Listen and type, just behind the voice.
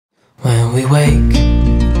we wake,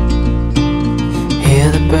 hear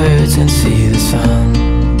the birds and see the sun.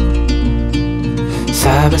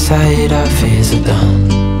 Side by side our fears are done.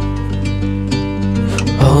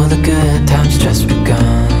 Oh, the good times just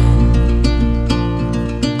begun.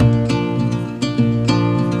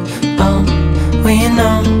 Oh, we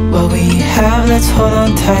know what we have, let's hold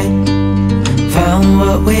on tight. Found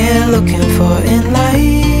what we're looking for in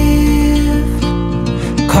life.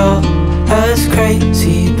 Call us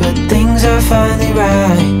crazy, but things are finally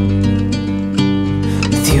right.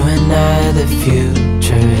 With you and I, the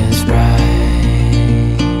future is bright.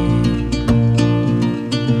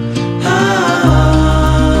 Oh,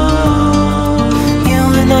 you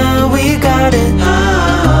and I, we got it.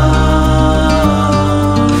 Oh,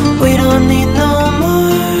 we don't need no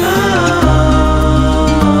more. Oh,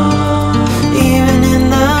 even in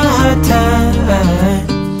the hard times,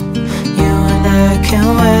 you and I can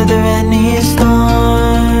weather any storm.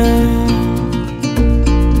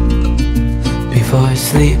 Before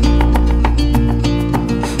sleep,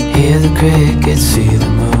 hear the crickets, see the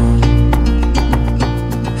moon.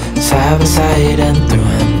 Side by side and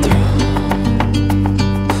through.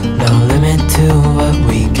 No limit to what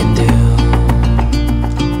we can do.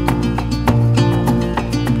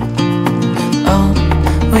 Oh,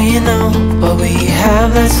 we know what we have,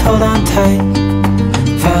 let's hold on tight.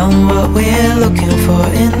 Found what we're looking for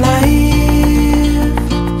in life.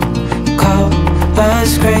 Call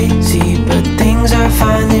us crazy, but things are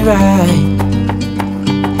finally right.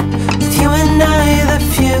 With you and I, the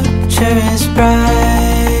future is bright.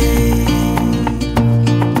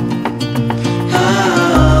 Oh,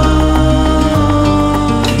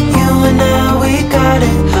 you and I, we got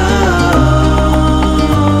it. Oh,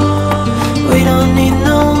 we don't need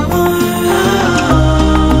no more. Oh,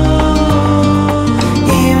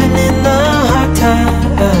 even in the hard times,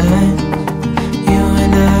 you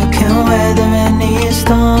and I can weather any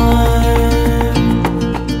storm.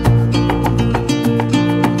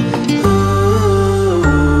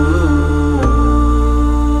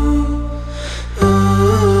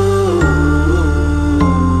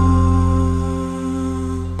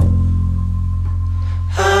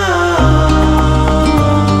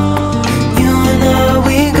 You and I,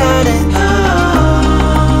 we got it.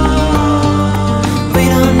 We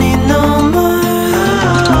don't need no more.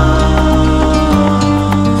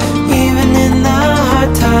 Even in the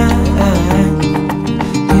hard times,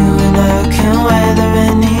 you and I can weather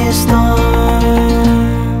any storm.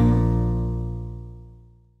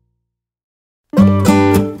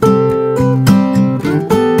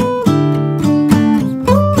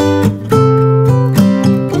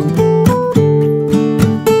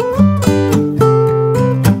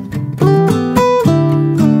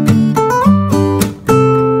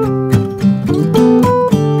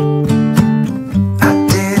 I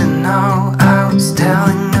didn't know I was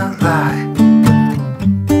telling a lie.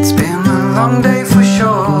 It's been a long day for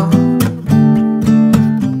sure.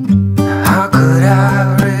 How could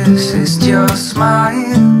I resist your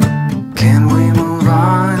smile? Can we move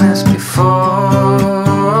on as before?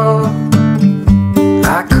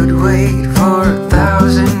 I could wait for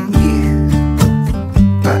 1,000 years,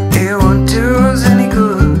 but it won't do us any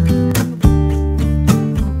good.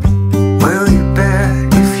 Will you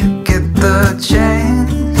bet if you get the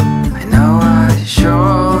chance? I know I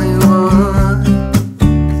surely would.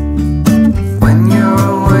 When you're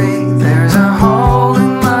away, there's a hole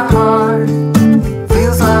in my heart.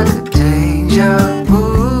 Feels like a deja vu.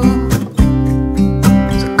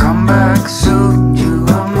 So come back soon, you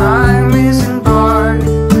are my missing part.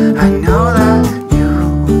 I know that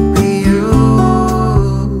you'll be you,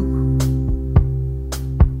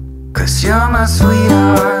 'cause you're my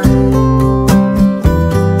sweetheart.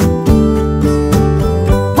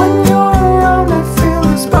 When you're around, I feel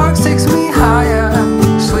the sparks takes me higher,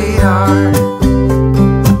 sweetheart.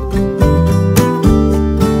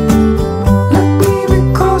 Let me be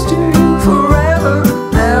close to you forever,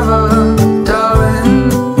 never,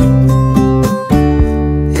 darling.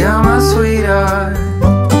 You're my sweetheart.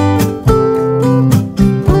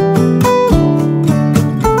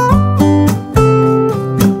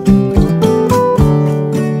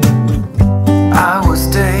 I will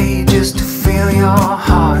stay just to feel your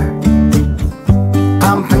heart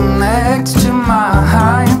pumping next to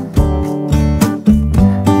mine.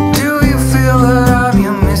 Do you feel that I'm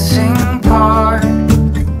your missing part?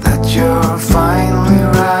 That you're finally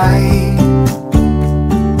right.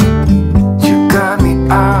 You got me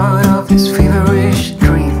out of this feverish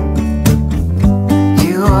dream.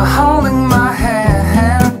 You are holding my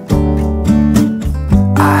hand.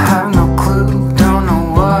 I have no clue, don't know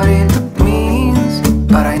what it means,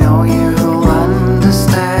 but I know you'll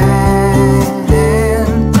understand.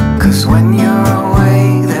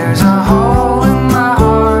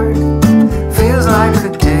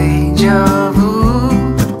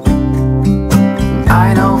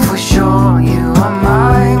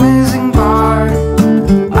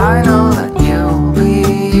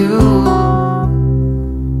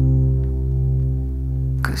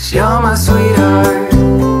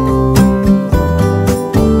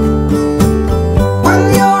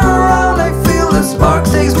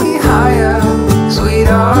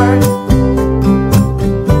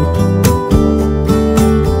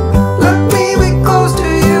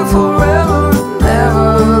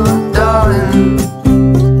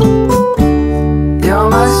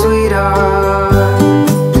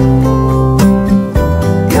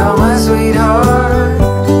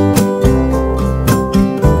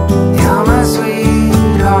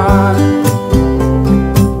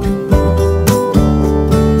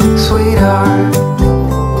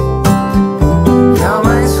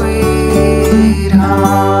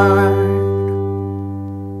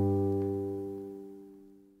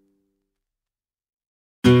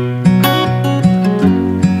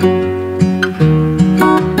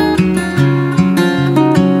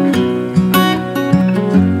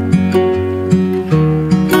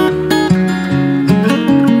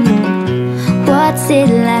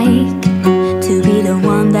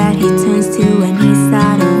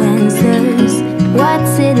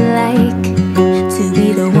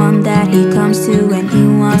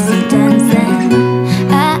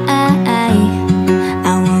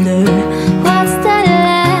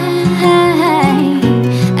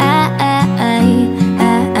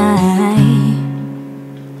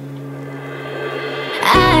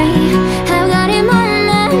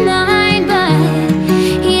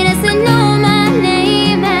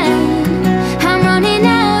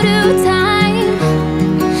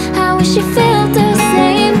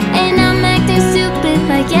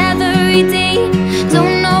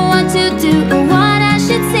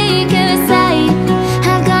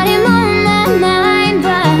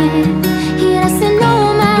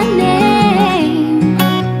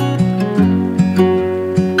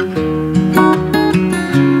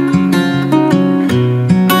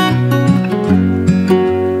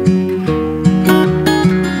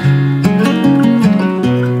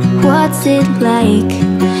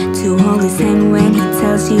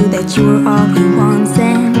 tells you that you were all he wants.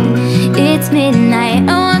 And it's midnight,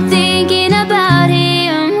 oh, I'm thinking about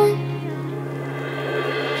him.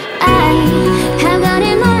 I have got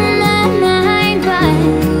him on my mind, but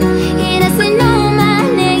he doesn't know my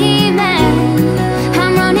name, and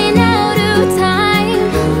I'm running out of time.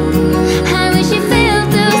 I wish he felt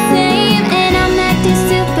the same, and I'm acting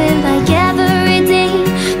stupid like every day.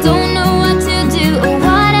 Don't know what to do or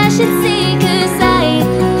what I should say, 'cause I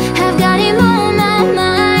have got him on my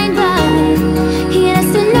mind, but he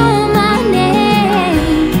doesn't know my name.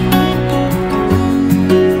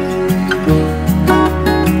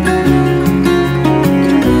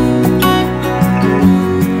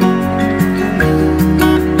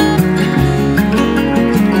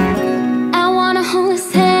 I wanna hold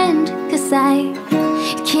his hand, 'cause I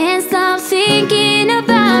can't stop thinking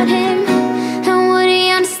about him. And would he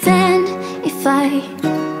understand if I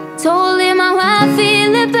told him how I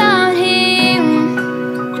feel about him?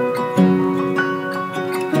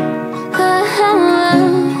 Oh, oh,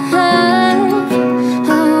 oh,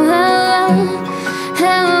 oh, oh, oh.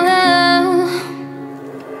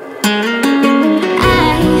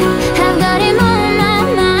 I have got him on my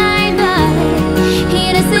mind, but he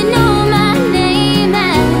doesn't know my name,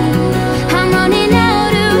 and I'm running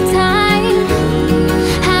out of time.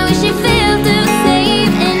 I wish he felt the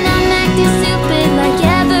same, and I'm acting stupid like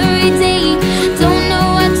every day. Don't know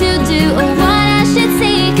what to do or what I should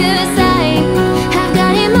say, 'cause I have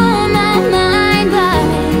got him on my mind, but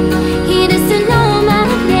he doesn't know my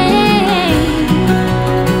name.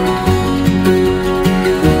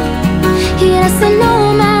 He doesn't know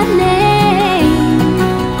my name.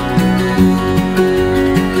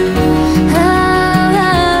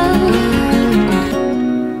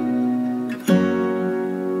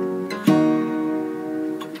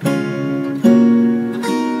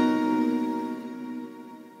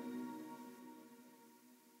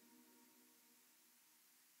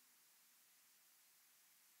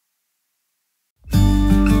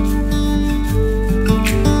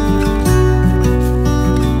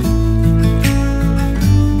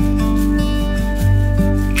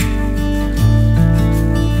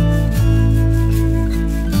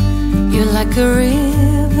 You're like a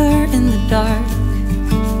river in the dark.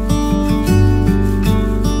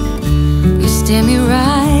 You steer me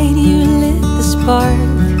right, you lit the spark.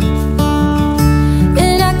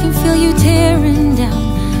 And I can feel you tearing down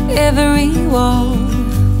every wall.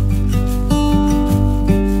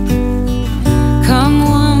 Come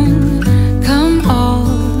one, come all.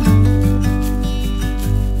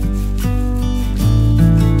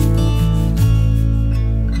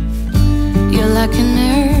 You're like an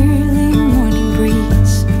early morning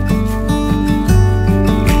breeze.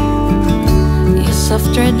 Your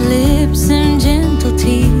soft red lips and gentle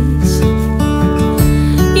tease.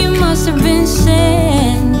 You must have been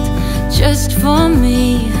sent just for me.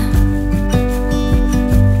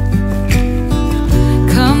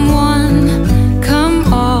 Come one, come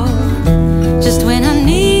all. Just when I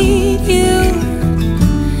need you,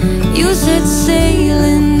 you set sail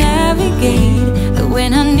and navigate. But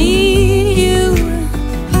when I need you,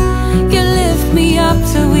 you lift me up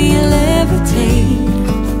till we levitate.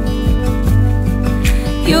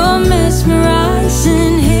 You're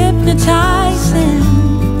mesmerizing, hypnotizing.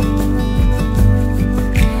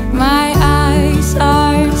 My eyes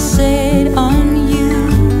are set on you.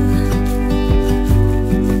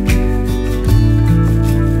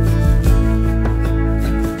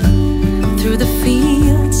 Through the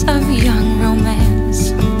fields of young romance,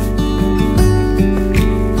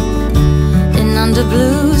 and under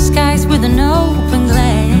blue skies with an open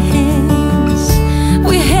glance,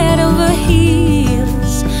 we head over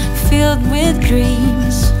heels, filled with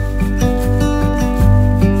dreams.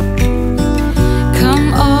 Come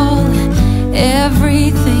all,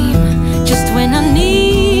 everything. Just when I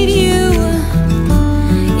need you,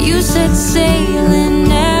 you set sail and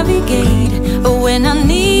navigate. But when I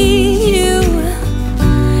need you,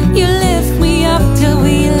 you lift me up till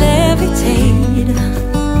we levitate.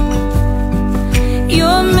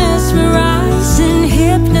 You're mesmerizing,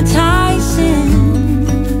 hypnotizing.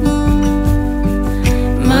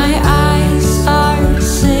 My eyes are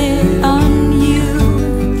set on you.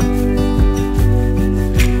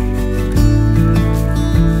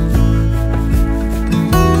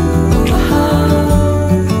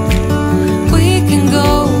 We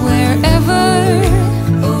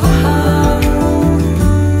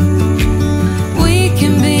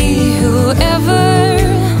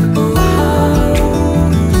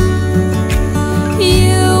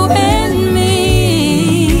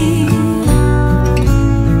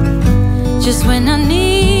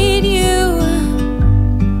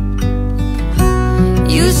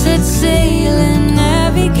set sail and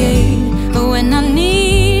navigate. But when I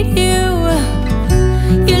need you,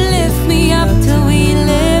 you lift me up till we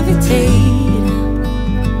levitate.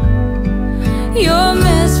 You're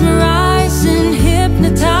mesmerizing,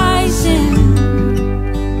 hypnotizing,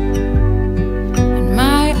 and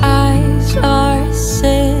my eyes are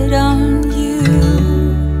set on you.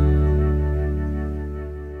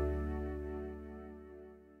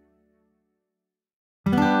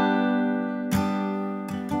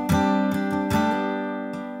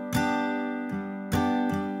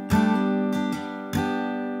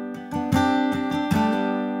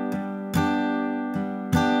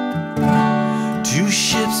 Two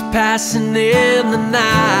ships passing in the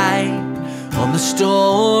night on the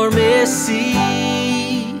stormy sea.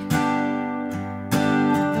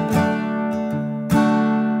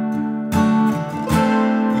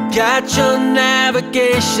 Got your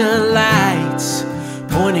navigation lights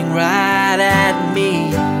pointing right at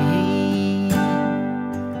me.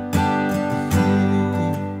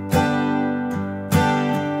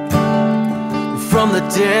 From the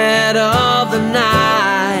dead of the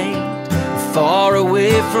night, far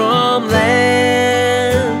away from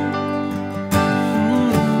land,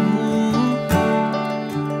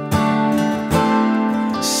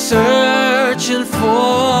 searching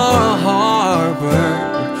for a harbor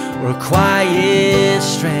or a quiet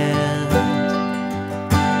strand.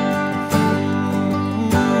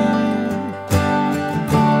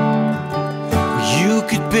 You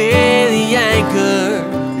could be the anchor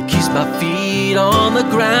that keeps my feet on the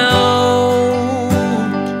ground.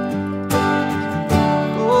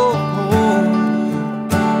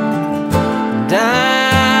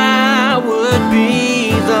 I would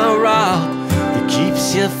be the rock that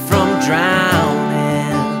keeps you from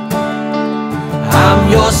drowning. I'm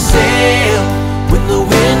your sail when the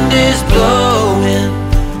wind is blowing.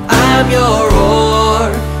 I'm your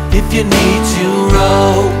oar if you need to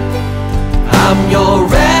row. I'm your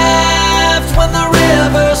raft when the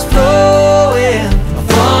river's flowing. I'll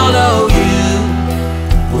follow you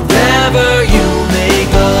wherever you may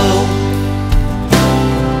go.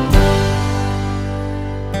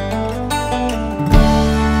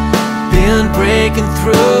 Breaking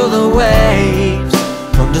through the waves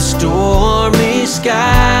under stormy skies.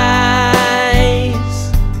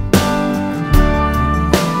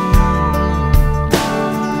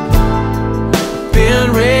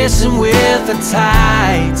 Been racing with the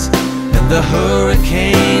tides and the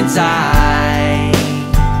hurricane's eye.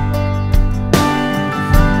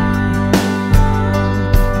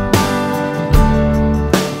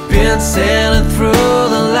 Been sailing through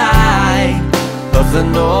the light of the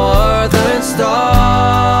northern star.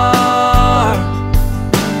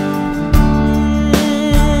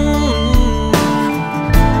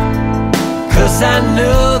 Cause I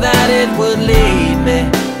knew that it would lead me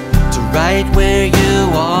to right where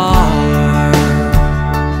you are.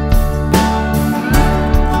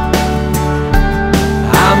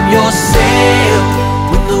 I'm your sail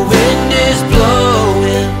when the wind is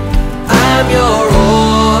blowing. I'm your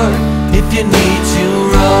oar if you need to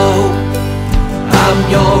row. I'm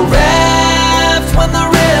your raft when the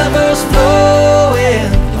river's flowing.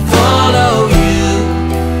 I'll follow you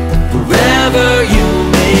wherever you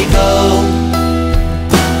may go.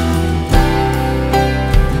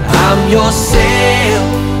 I'm your sail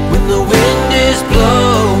when the wind is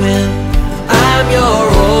blowing. I'm your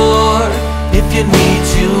oar if you need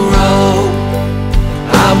to row.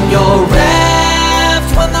 I'm your raft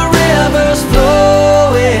when the river's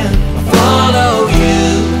flowing. I'll follow you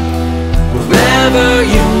wherever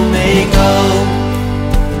you may go.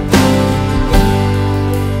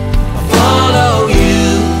 I'll follow you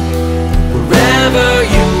wherever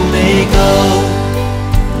you may go.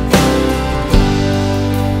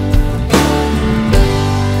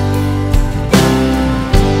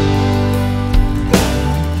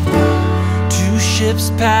 Two ships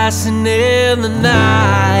passing in the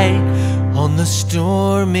night on the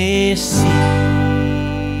stormy sea.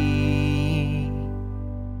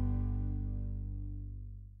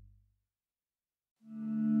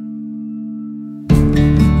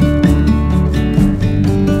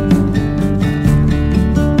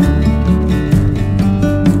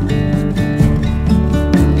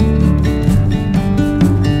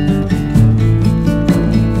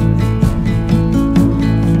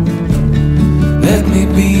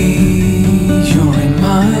 Be your and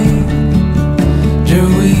mine,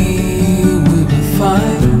 journey we will find.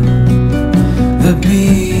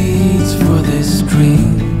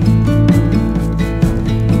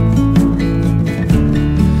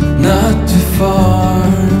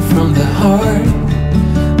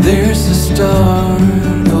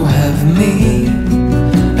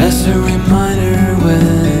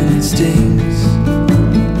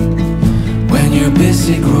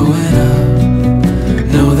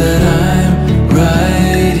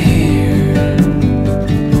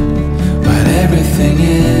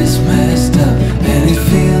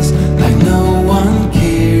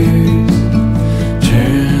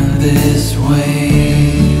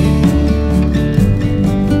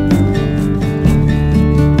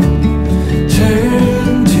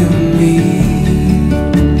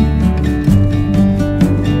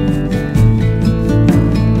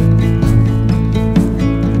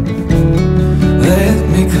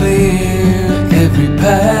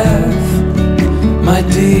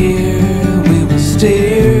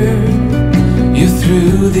 you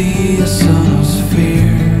through the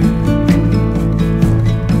ozonosphere.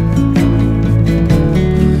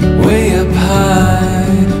 Way up high,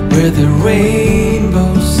 where the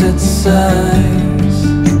rainbow sets sighs,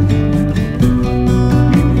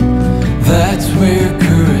 that's where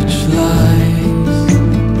courage lies.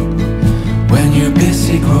 When you're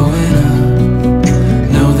busy growing up,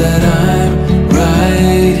 know that I'm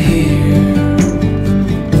right here.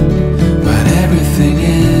 But everything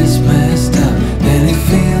is messed up, and it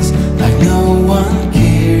feels like no one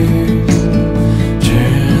cares.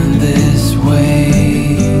 Turn this way.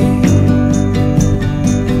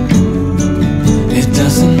 It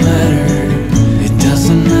doesn't matter, it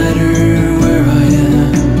doesn't matter where I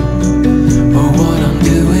am or what I'm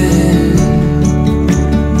doing.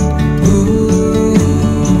 Ooh,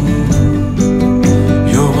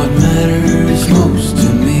 you're what matters most to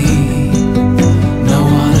me. No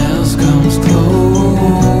one else comes close.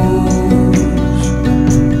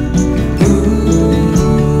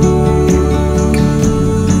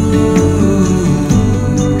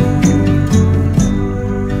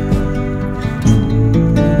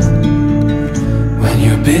 When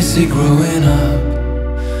you're busy growing up,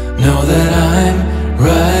 know that I'm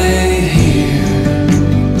right here.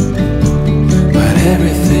 But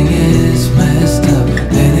everything is messed up,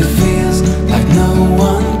 and it feels like no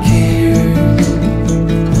one cares.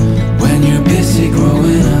 When you're busy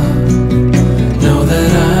growing up, know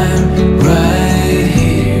that I'm right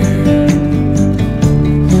here.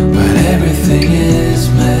 But everything is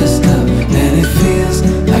messed up, and it feels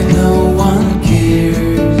like no one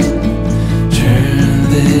cares. Turn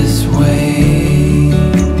this way.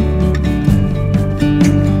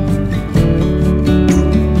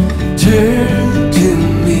 Turn to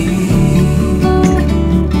me.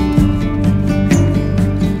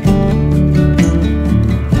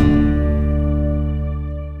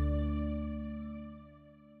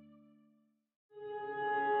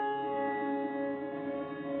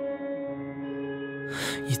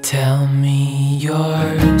 You tell me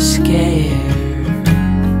you're scared.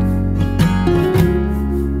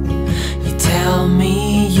 You tell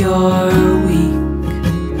me you're weak.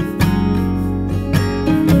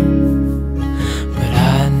 But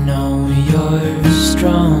I know you're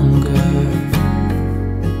stronger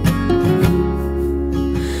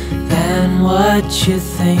than what you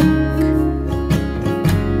think.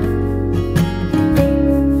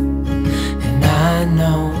 And I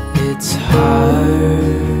know it's hard.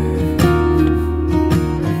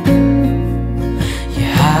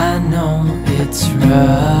 Yeah, I know it's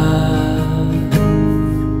rough,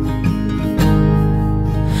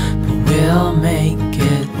 but we'll make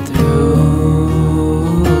it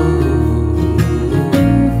through.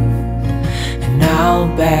 And I'll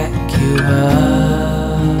back you up.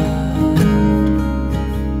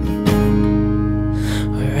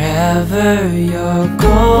 Wherever you're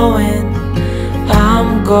going, I'm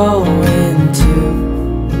going to.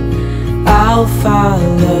 I'll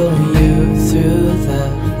follow you through the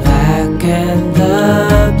black and the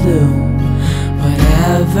blue.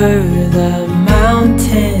 Whatever the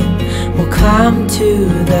mountain, we'll climb to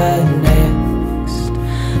the next.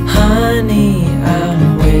 Honey, I'm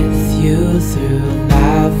with you through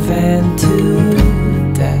life and to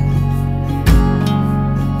death.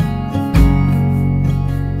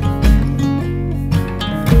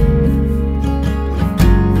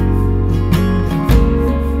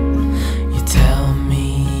 You tell me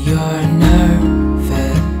you're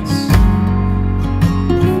nervous.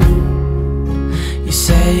 You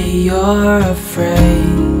say you're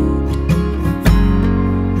afraid.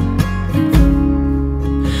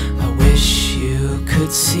 I wish you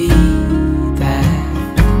could see that.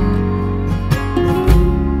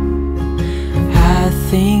 I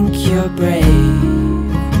think you're brave.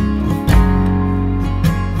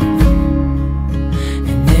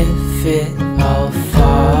 And if it all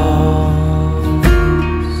falls,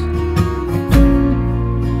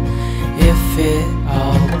 if it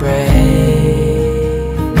all breaks,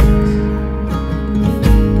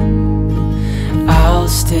 I'll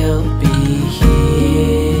still be here.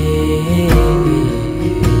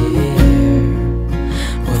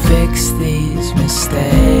 We'll fix these mistakes.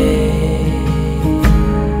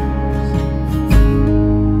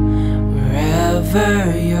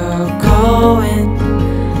 Wherever you're going,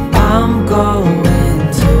 I'm going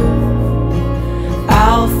to.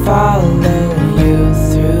 I'll follow you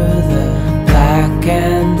through the black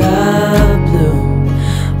and the blue.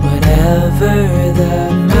 Whatever the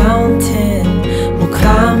mountain, we'll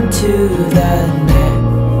climb to the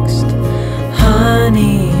next.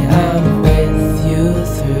 Honey, I'm with you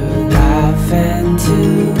through life and to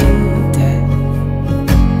death.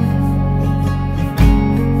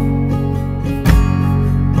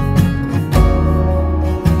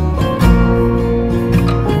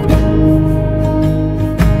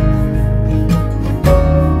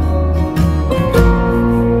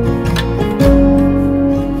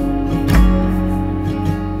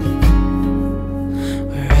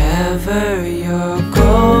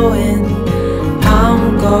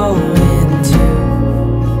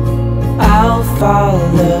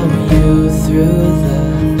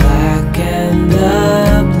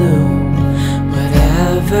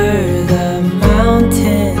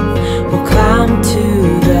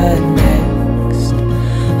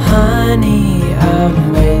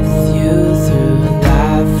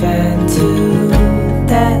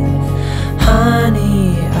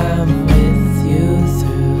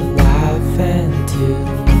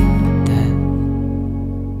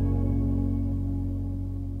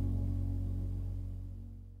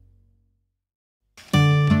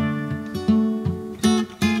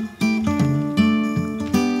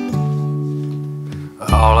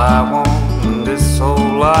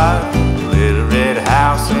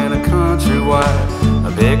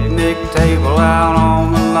 table out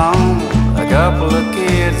on the lawn, a couple of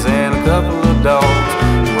kids and a couple of dogs.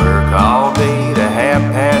 Work all day to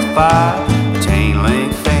 5:30, chain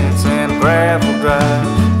link fence and a gravel drive.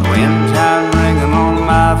 The wind chime ringing on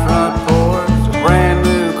my front porch, a brand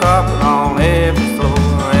new carpet on every floor,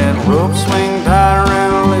 and a rope swing tied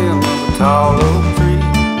around a limb of a tall oak tree.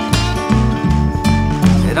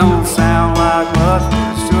 It don't sound like much, but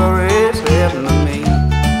it sure is heaven to me.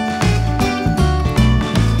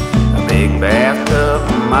 A big bathtub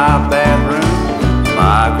in my bathroom,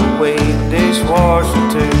 microwave, dishwasher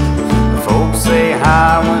too. The folks say hi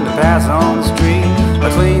when they pass on the street. A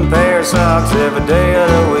clean pair of socks every day of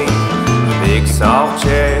the week. A big soft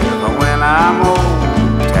chair for when I'm old.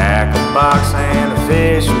 Tackle box and a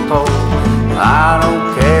fishing pole. I don't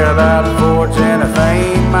care about the fortune or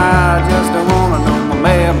fame, I just don't wanna know my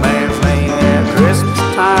mailman's name. At Christmas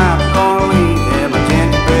time, I'm gonna leave him a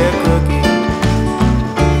gingerbread cookie.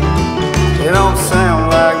 It don't sound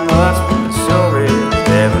like much, but it sure is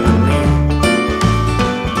heaven to me.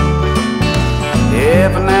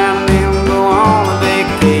 Every now and then go on a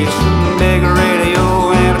vacation, big radio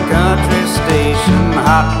and a country station,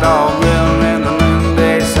 hot dog grill in the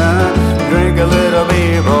noonday sun, drink a little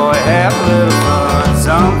beer, boy, have a little fun.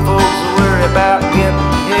 Some folks worry about getting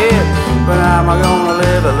ahead, but I'm gonna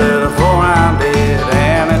live a little before I'm dead.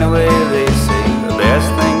 And anyway, they say the best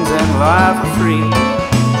things in life are free.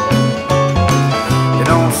 It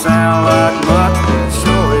don't sound like much, but it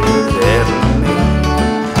sure is heaven to me.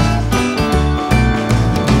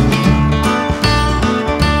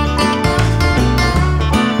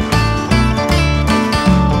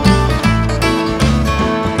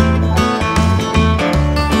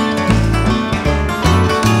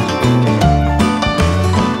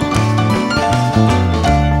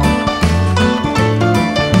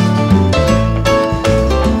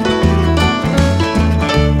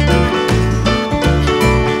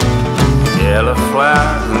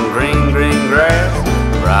 Flowers and green, green grass,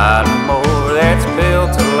 riding mower that's built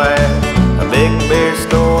to last. A big beer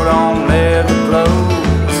stored on every clothes,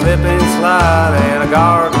 a slip and slide and a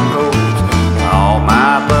garden hose. All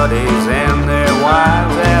my buddies and their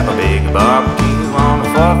wives have a big barbecue on the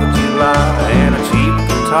 4th of July, and a cheap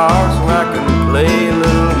guitar so I can play a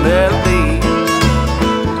little melody.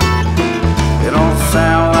 It don't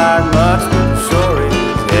sound like much, but it sure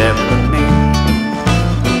is heaven to me.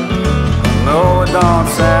 No, it don't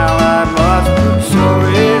sound like much, but it sure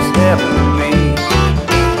is heaven to me.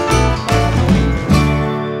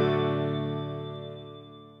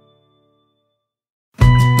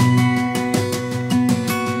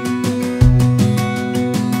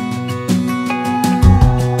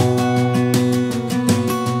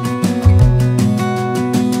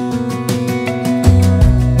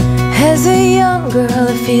 As a young girl,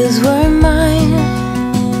 the fields were mine.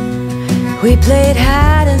 We played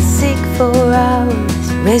hide and seek for hours,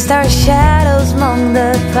 raised our shadows among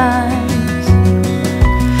the pines.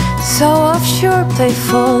 So offshore,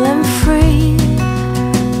 playful and free,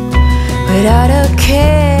 without a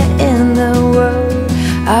care in the world.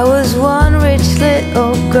 I was one rich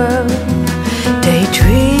little girl,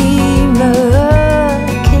 daydreamer,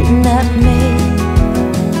 kidnap me.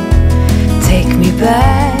 Take me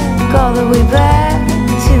back, all the way back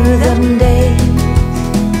to them days,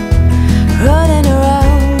 running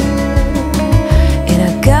around in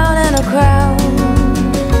a gown and a crown,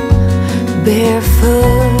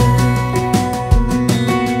 barefoot.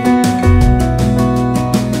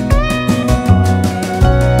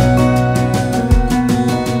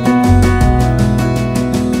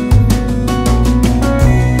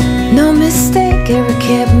 No mistake ever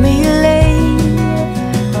kept me late.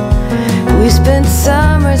 We spent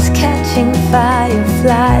summers catching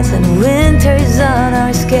fireflies and winters on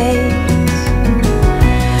our skates.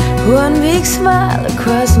 One big smile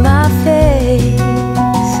across my face.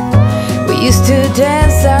 We used to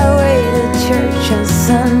dance our way to church on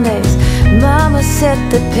Sundays. Mama set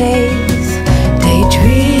the pace.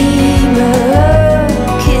 Daydreamer,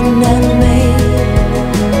 kidnap me.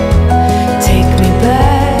 Take me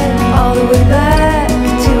back, all the way back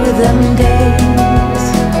to them days,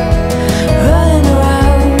 running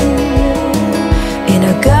around in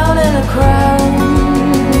a gown and a crown,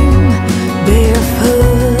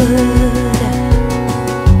 barefoot.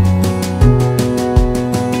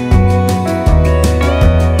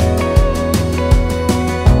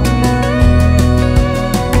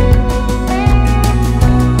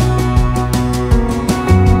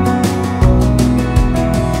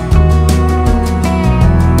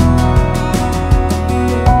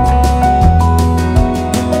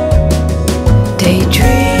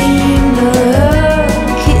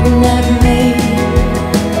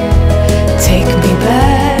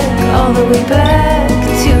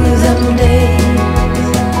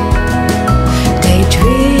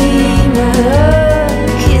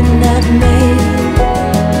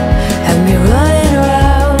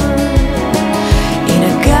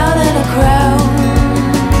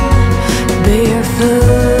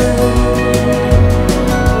 barefoot.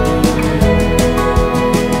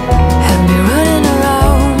 Have me running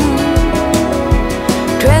around,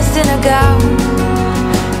 dressed in a gown,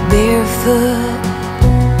 barefoot.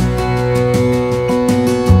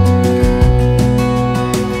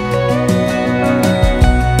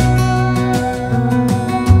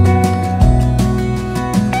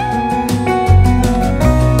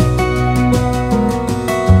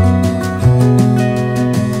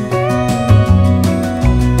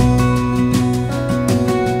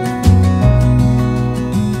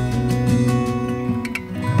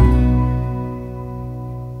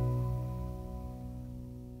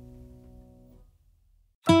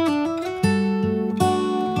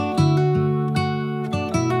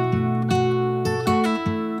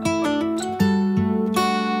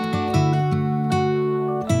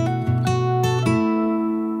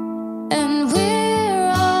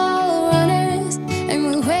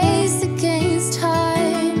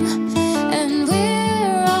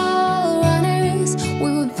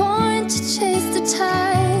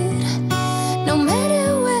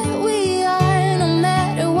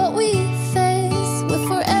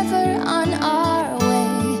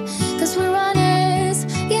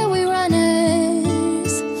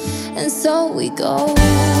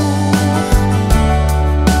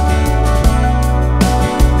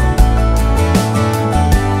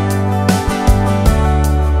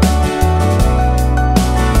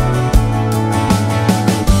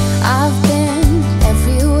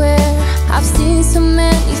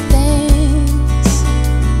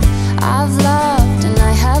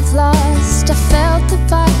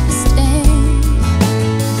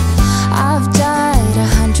 I've died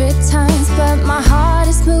 100 times, but my heart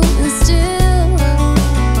is moving still.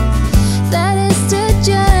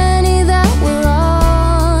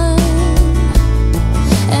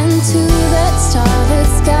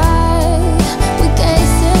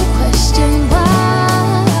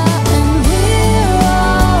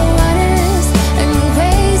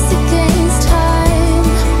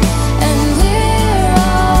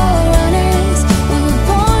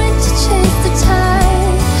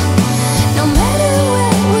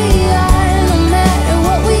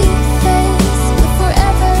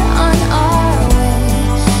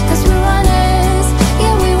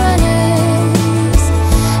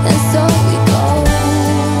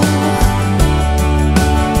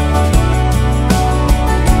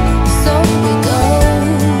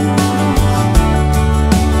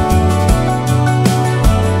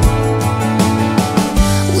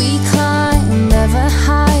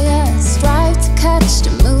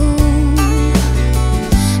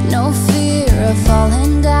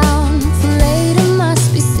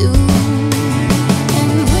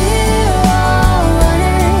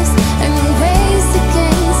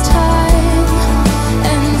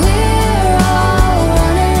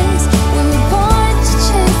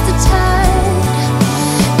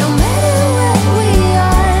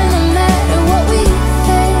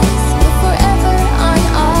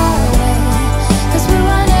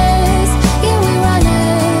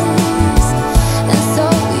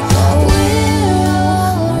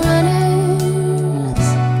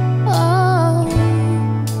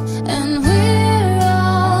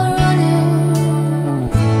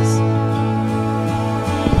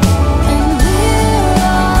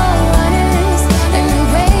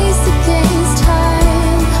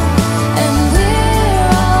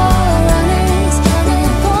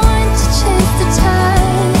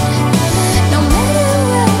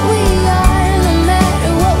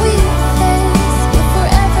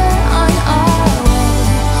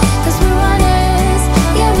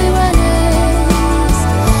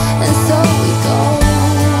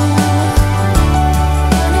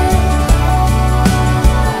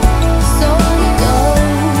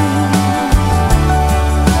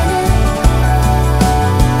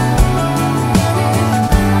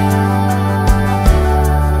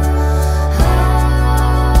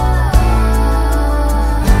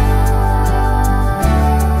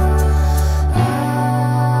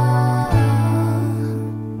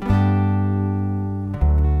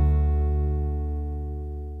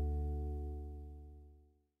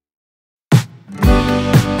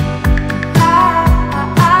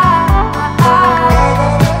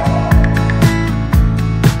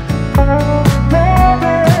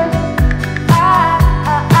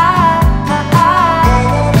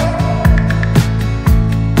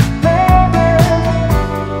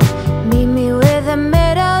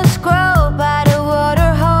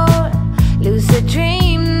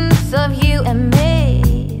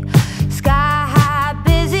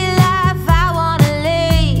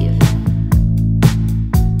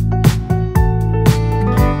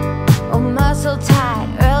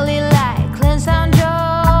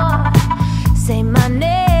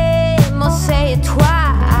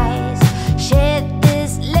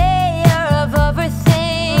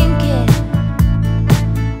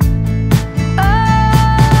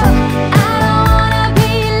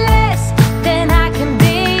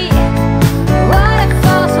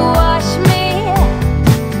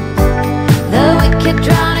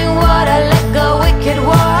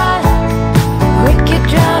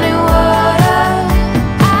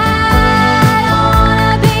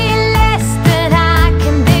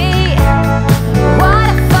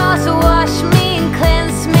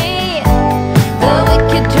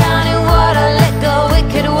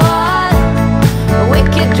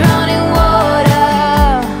 wicked drowning water.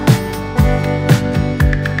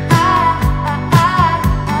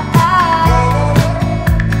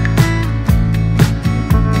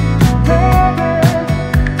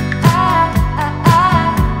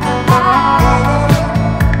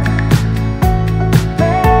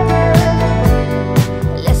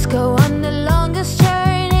 Let's go on the longest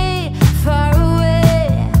journey far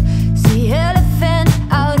away. See elephant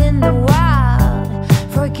out in the wild.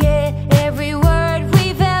 Forget every word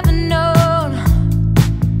we've ever known.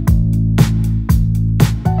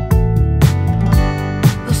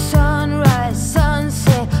 Sunrise,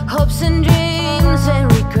 sunset, hopes and dreams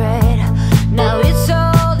and regret. Now it's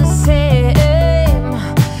all the same.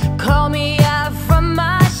 Call me out from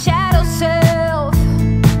my shadow self.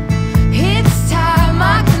 It's time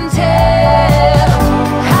I can tell.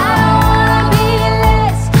 I don't wanna be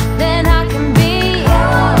less than I can be.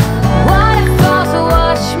 Waterfalls will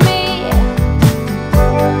wash me.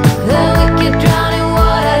 The wicked drowning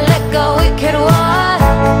water, let go, wicked one.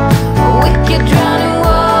 Wicked drowning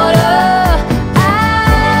water. I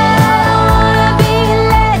don't wanna be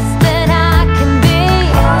less than I can be.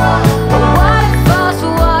 Waterfalls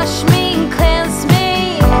will wash me and cleanse me.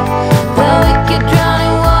 The wicked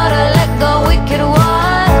drowning water, let go, wicked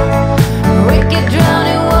one. Wicked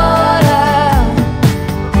drowning water.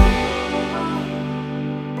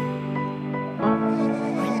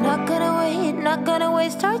 We're not gonna wait, not gonna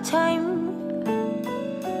waste our time.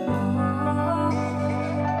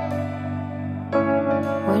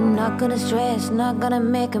 We're not gonna stress, not gonna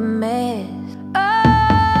make a mess. Oh,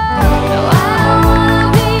 no, I don't wanna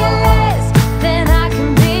be less than I can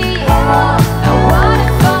be. The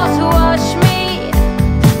waterfalls will wash me.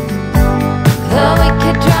 The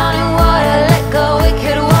wicked drowning water, let go,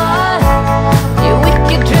 wicked one. You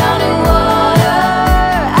wicked drowning water.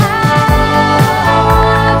 I don't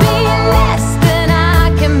wanna be less than I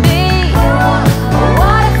can be.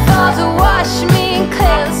 Waterfalls will wash me and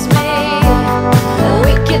cleanse me.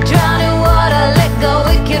 Wicked drowning water, let go,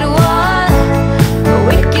 wicked one.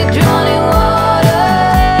 Wicked drowning water.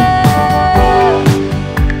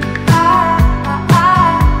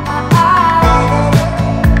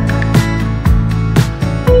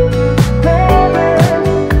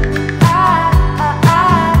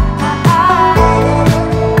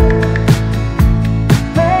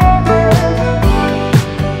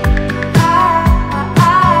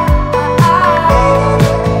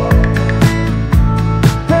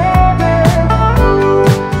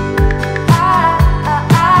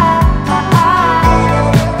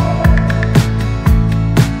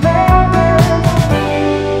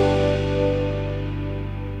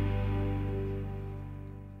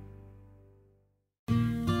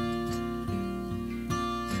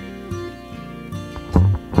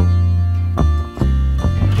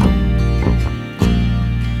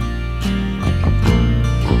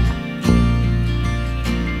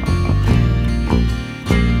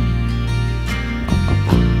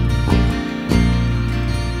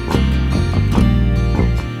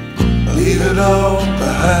 Leave it all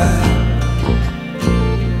behind.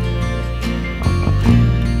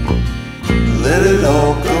 Let it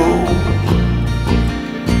all go.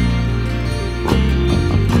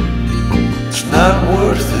 It's not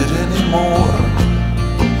worth it anymore.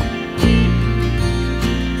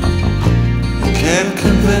 You can't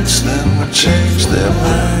convince them or change their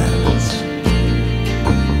minds.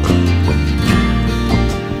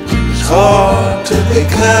 It's hard to be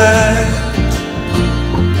kind.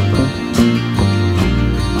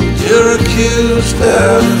 You're accused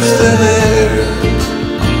out of thin air.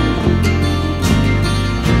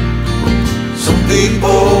 Some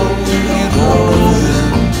people, you know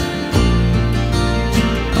them,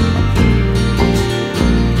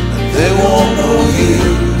 and they won't know you.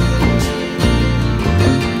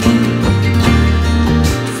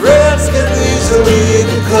 Friends can easily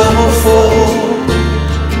become a foe.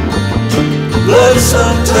 Blood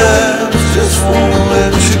sometimes just won't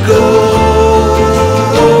let you go.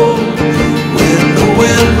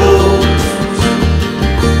 Wind blows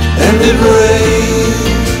and it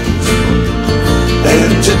rains,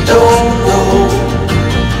 and you don't know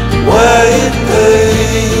why it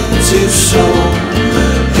pains you so,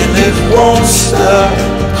 and it won't stop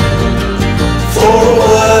for a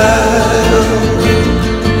while.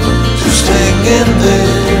 Just hang in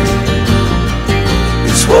there,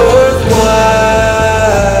 it's worthwhile.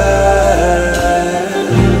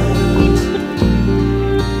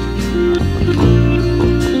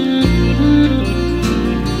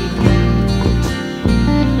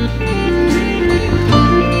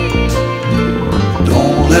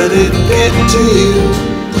 Let it get to you.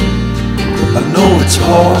 I know it's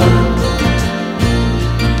hard.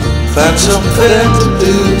 That's a fair to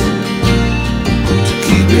do, to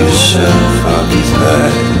keep yourself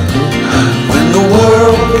occupied. When the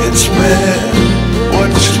world gets mad, what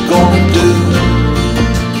you gonna do?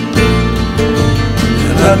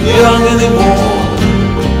 You're not young anymore,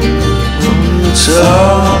 it's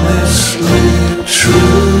honestly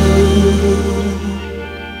true.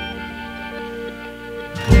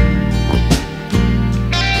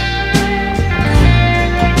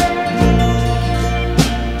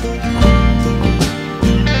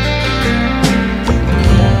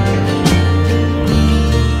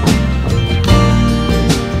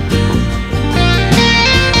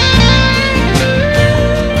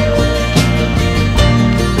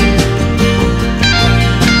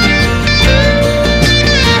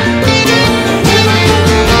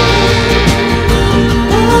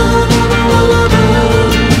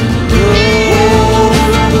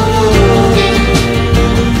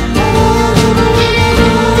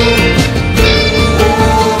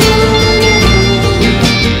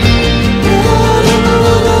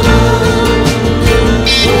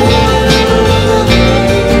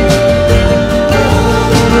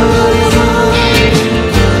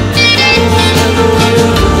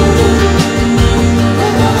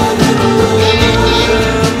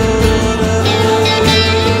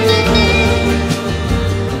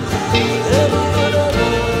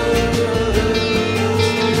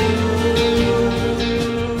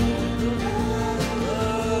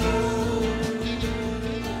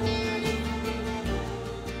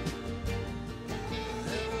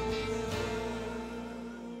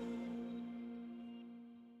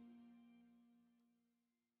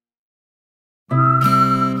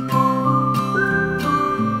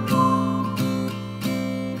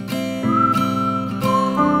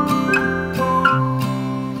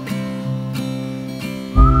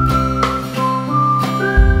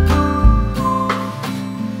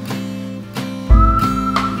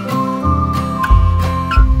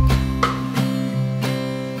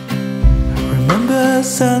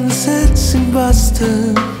 Sunsets in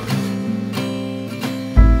Boston,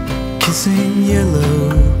 kissing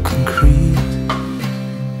yellow concrete.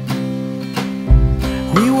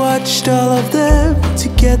 We watched all of them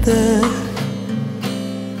together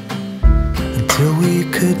until we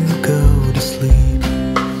couldn't go to sleep.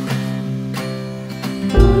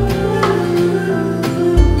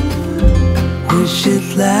 Wish it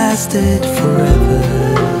lasted forever,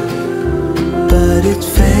 but it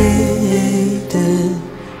faded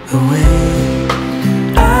away.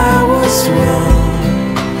 I was wrong,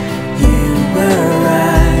 you were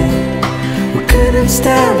right. We couldn't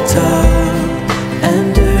stand tall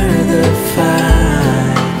under the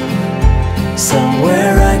fire.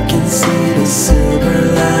 Somewhere I can see the silver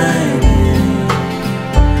lining,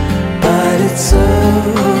 but it's so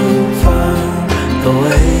far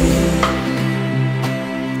away.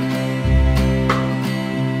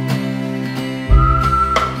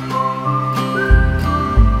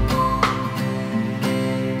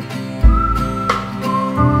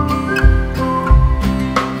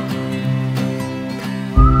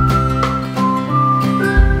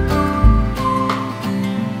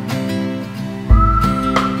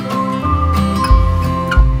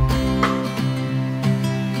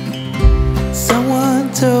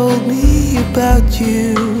 Told me about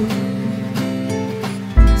you,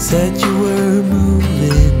 said you were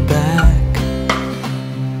moving back.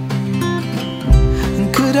 And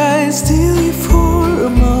could I steal you for a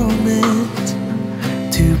moment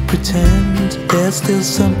to pretend there's still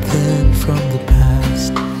something from the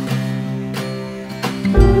past?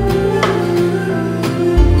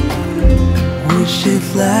 Wish it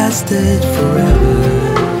lasted forever,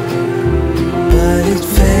 but it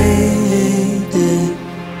faded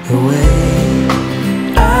away.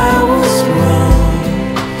 I was wrong,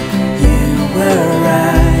 you were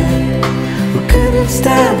right. We couldn't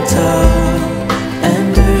stand tall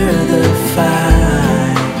under the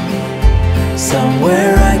fire.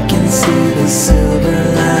 Somewhere I can see the silver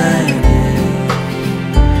lining,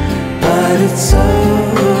 but it's so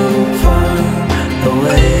far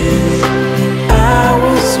away. I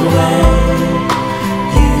was wrong,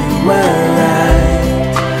 you were right.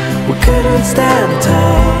 We couldn't stand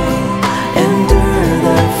tall under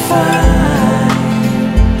the fire.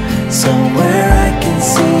 Somewhere I can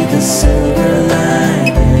see the silver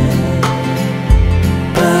lining,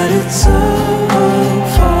 but it's so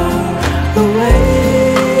far away.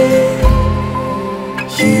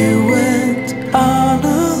 You went on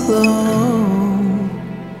alone.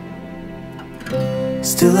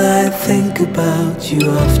 Still I think about you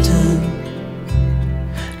often,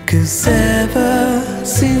 'cause ever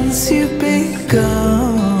since you've been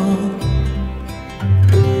gone,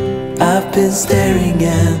 I've been staring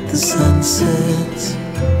at the sunsets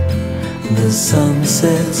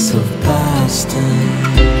of Boston.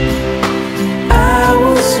 I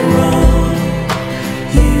was wrong,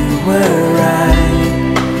 you were right.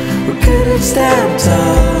 We could have stand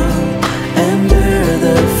tall under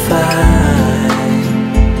the fire.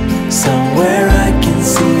 Somewhere I can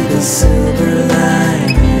see the silver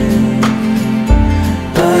lining,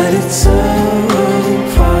 but it's so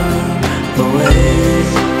far away.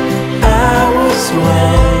 I was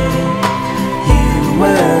wrong, you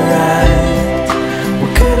were right. We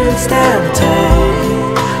couldn't stand tall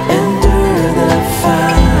under the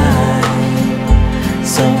fire.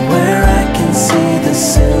 Somewhere I can see the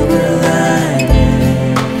silver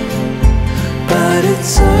lining, but it's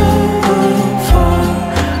so far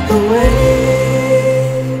away.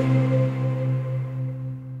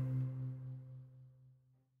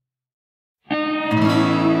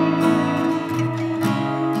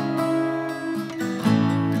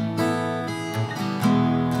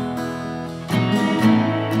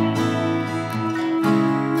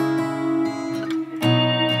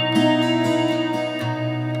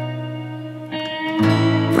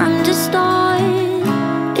 From the start,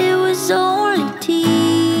 it was only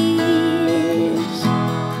tears.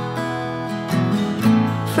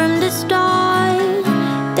 From the start,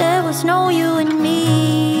 there was no you and me.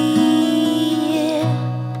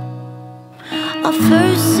 Our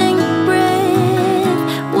first single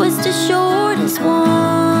breath was the shortest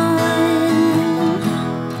one.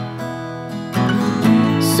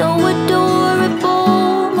 So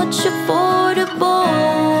adorable, much affordable.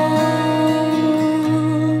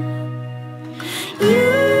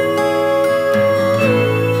 You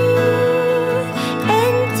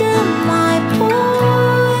enter my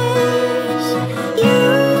pores. You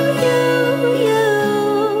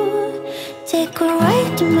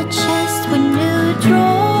decorate my chest with new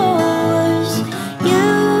drawers. You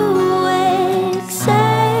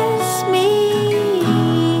excess me.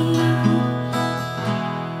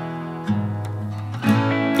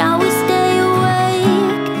 Now we stay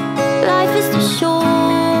awake. Life is too short.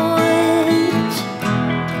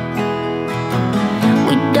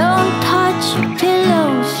 We don't touch your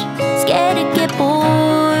pillows, scared to get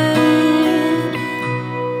bored.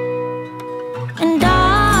 And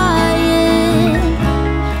dying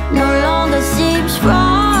no longer seems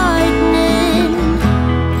frightening.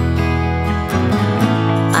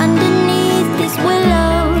 Underneath these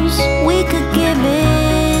willows, we could give in.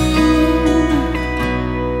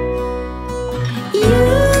 You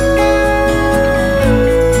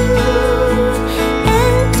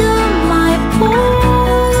enter my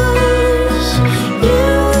pores. You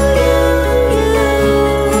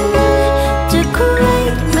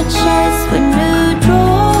decorate my chest with new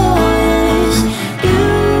drawers. You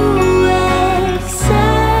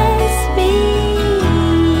excess me.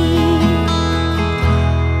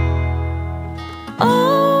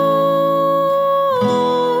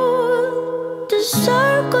 Oh, the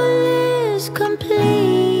circle is complete.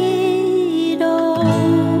 Oh,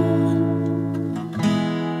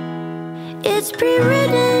 it's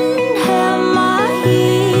pre-written, held my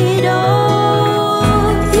heat.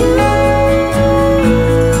 Oh, you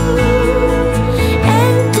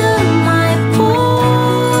enter my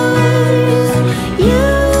pores. You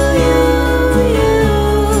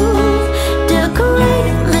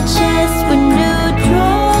decorate my chest with new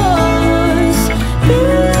drawers. You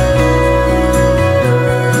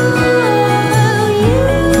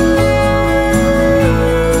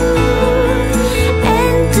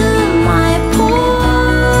enter my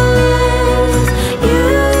pores. You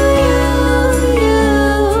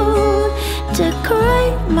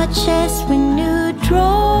decorate my chest with new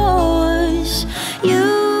drawers. You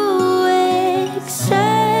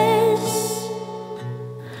excess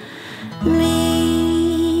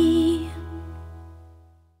me.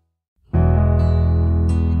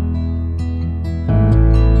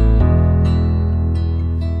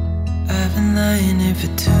 I've been lying here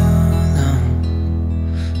for too long.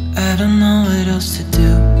 I don't know what else to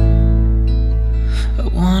do. I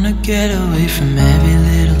wanna get away from every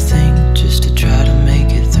little thing just to try to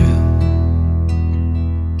make it through.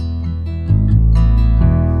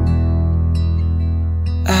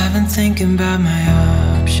 I've been thinking about my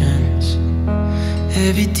options,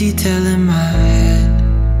 every detail in my head,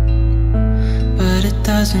 but it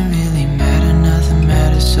doesn't really matter, nothing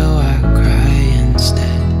matters, so I cry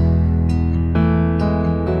instead.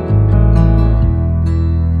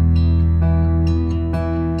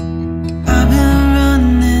 I've been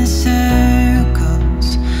running circles,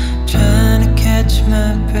 trying to catch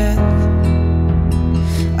my breath.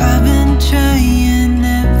 I've been trying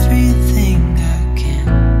everything I can.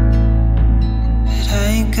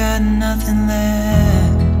 nothing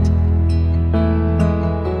left.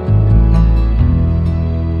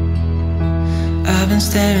 I've been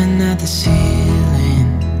staring at the ceiling,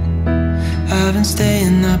 I've been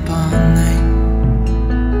staying up all night.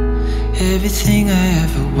 Everything I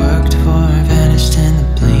ever worked for vanished in the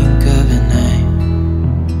blink of an eye.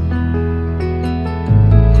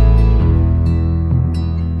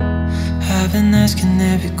 I've been asking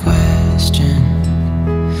every question,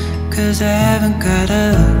 'cause I haven't got a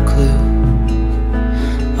clue.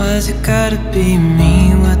 Why's it gotta be me?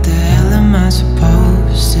 What the hell am I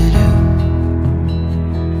supposed to do?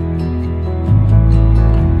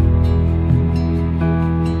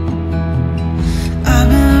 I've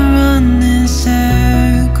been running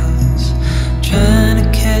circles, trying to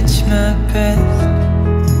catch my breath.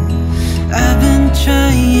 I've been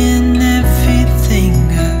trying everything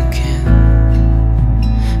I can,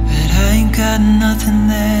 but I ain't got nothing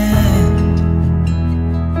left.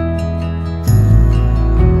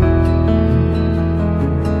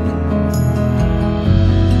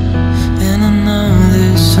 And I know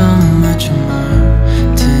there's so much more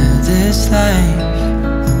to this life,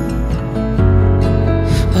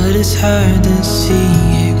 but it's hard to see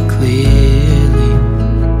it clearly.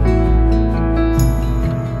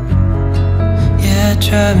 Yeah, I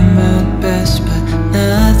tried my best, but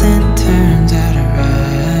nothing turns out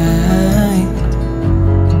right.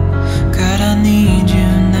 God, I need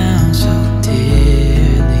you now so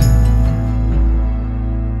dearly,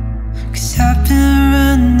 'cause I've been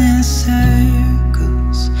running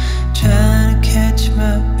circles, trying to catch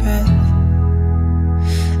my breath.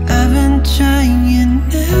 I've been trying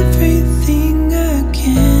everything I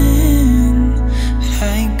can, but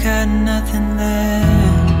I ain't got nothing left.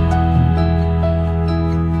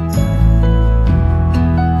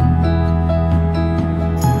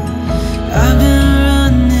 I've been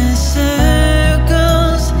running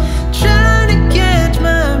circles, trying to catch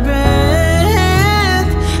my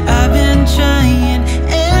breath. I've been trying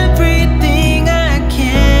everything I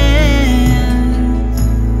can,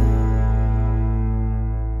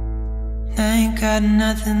 I ain't got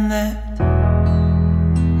nothing left.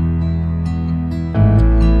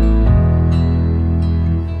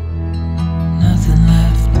 Nothing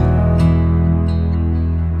left.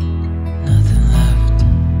 Nothing left.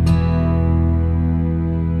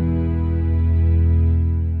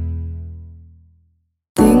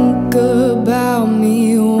 Think about me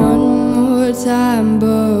one more time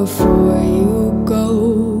before you go.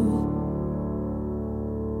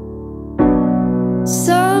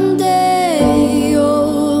 Someday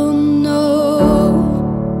you'll know.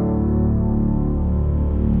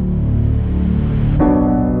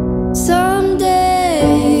 Someday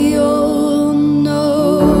you'll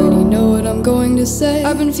know. You know what I'm going to say.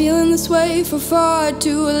 I've been feeling this way for far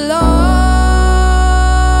too long.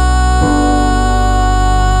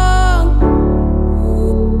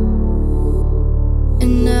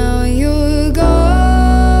 And now you're gone.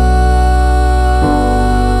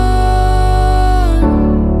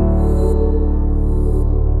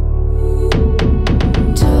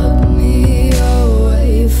 Took me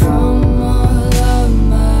away from all of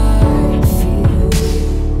my fears.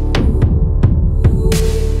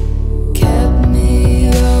 Kept me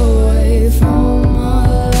away from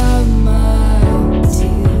all of my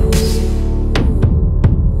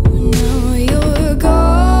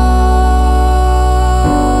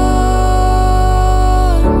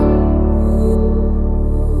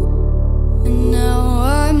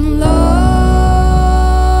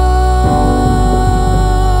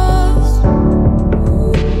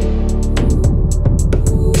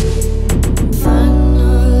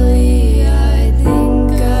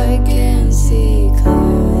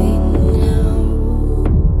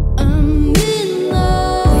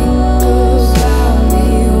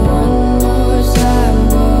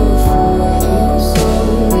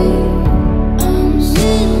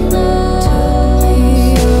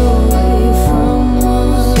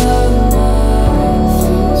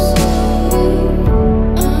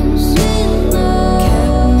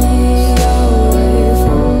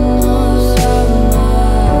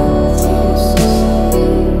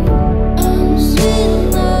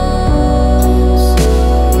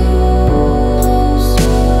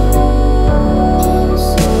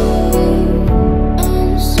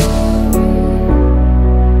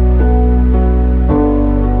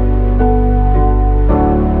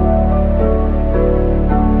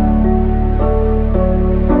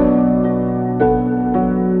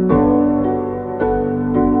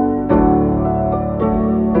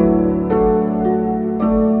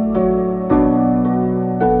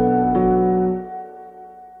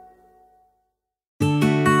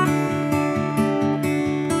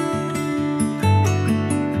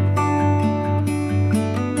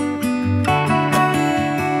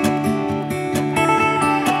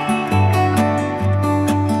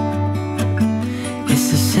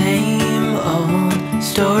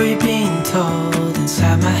story being told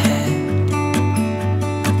inside my head.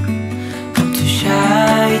 I'm too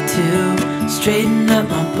shy to straighten up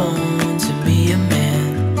my bones and be a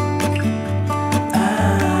man.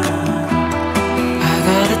 I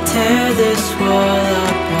gotta tear this wall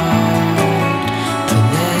apart to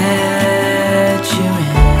let you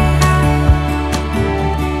in.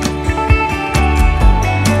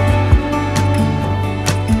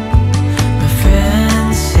 My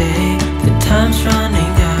friends say the time's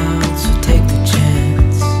running out, so take the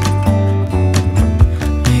chance.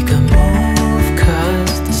 Make a move,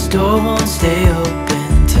 'cause this door won't stay open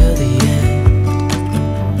till the end.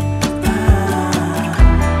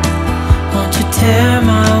 Won't you tear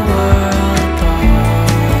my world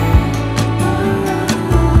apart?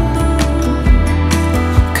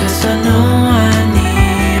 'Cause I know I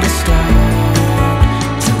need a start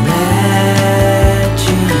to let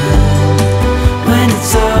you in. When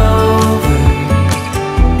it's over,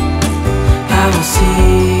 I will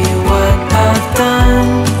see what I've done.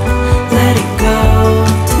 Letting go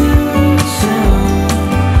too soon.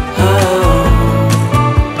 Oh,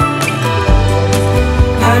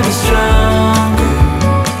 I'd be stronger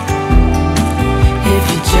if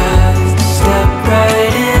you just step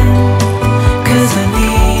right in. 'Cause I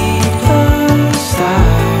need a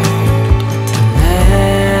start to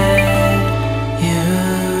let you in.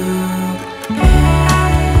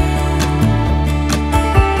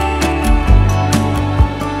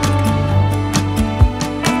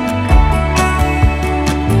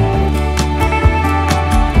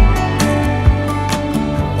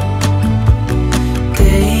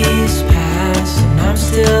 Days pass and I'm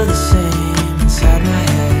still the same inside my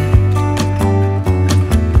head.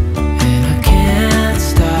 And I can't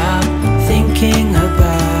stop thinking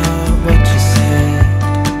about what you said.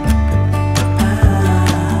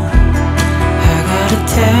 I gotta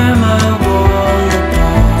tear my wall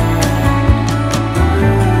apart.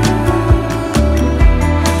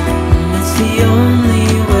 And it's the only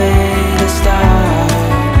way to start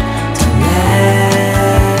to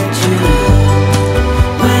let you in.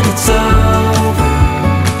 When it's over,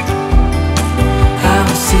 I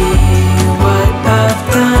will see what I've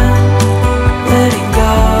done. Letting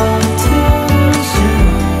go too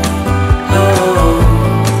soon. Oh,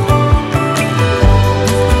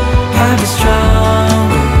 I'll be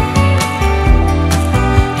stronger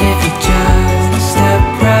if you just step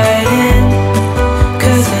right in.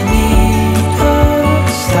 'Cause I need a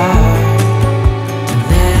start to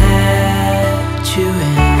let you in.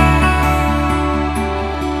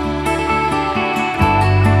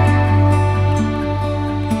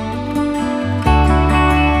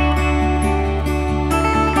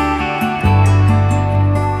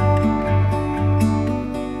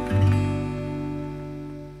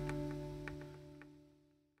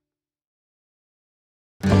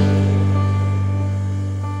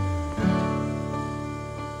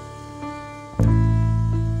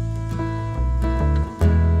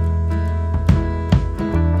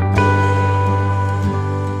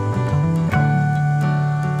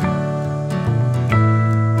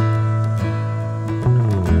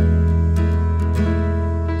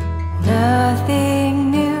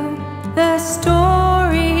 Nothing new, the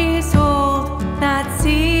story's old, not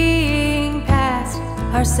seeing past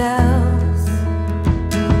ourselves.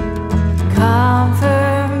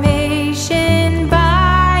 Confirmation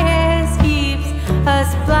bias keeps us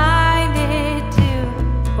blinded to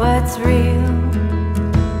what's real.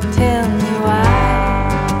 Tell me why.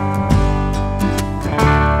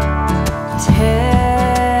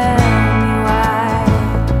 Tell me why.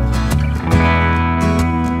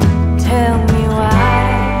 Tell me why.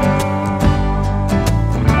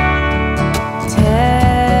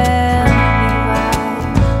 Tell me why.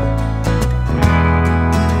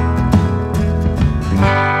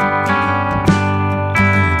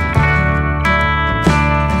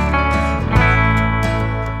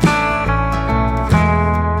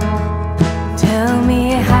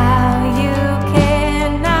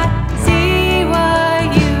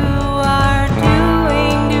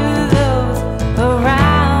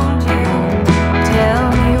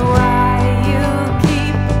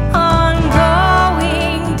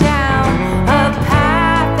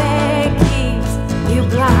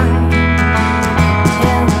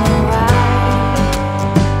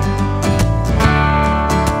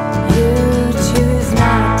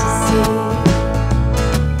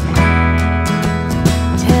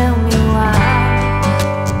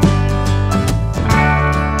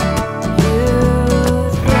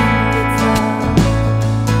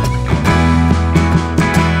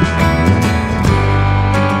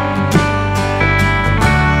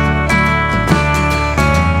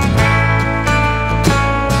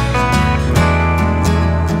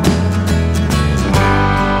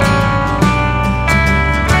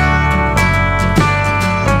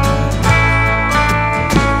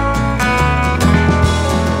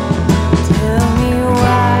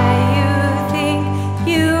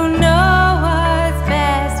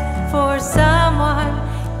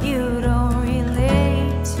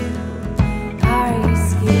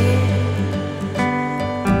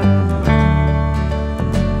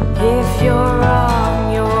 your